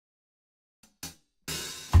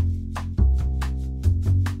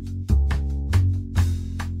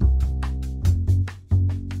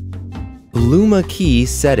LUMA KEY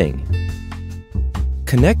SETTING.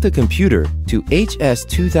 Connect the computer to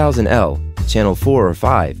HS-2000L, channel 4 or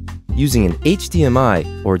 5, using an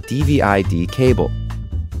HDMI or DVI-D cable.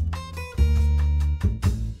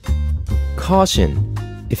 Caution: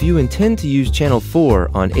 if you intend to use channel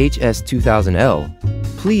 4 on HS-2000L,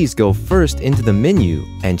 please go first into the menu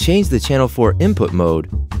and change the channel 4 input mode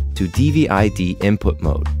to DVI-D input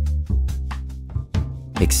mode.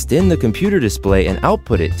 Extend the computer display and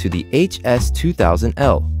output it to the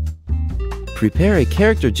HS-2000L. Prepare a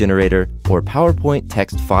character generator or PowerPoint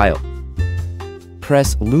text file.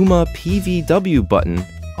 Press LUMA PVW button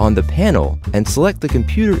on the panel and select the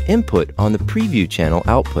computer input on the preview channel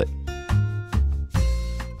output.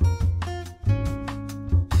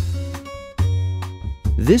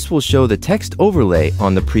 This will show the text overlay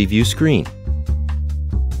on the preview screen.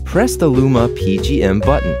 Press the LUMA PGM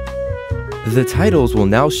button. The titles will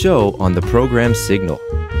now show on the program signal.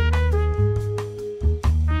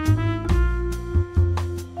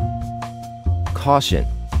 Caution: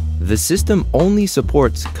 the system only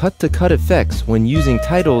supports cut-to-cut effects when using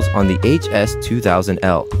titles on the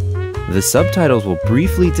HS-2000L. The subtitles will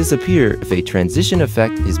briefly disappear if a transition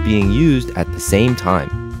effect is being used at the same time.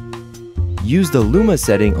 Use the LUMA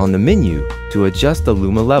setting on the menu to adjust the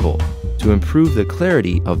LUMA level to improve the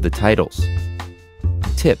clarity of the titles.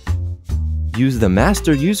 Tip: use the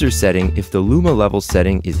master user setting if the LUMA level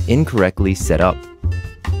setting is incorrectly set up.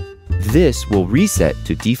 This will reset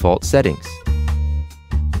to default settings.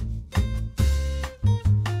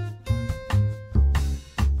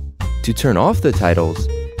 To turn off the titles,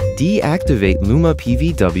 deactivate LUMA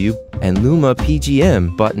PVW and LUMA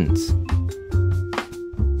PGM buttons.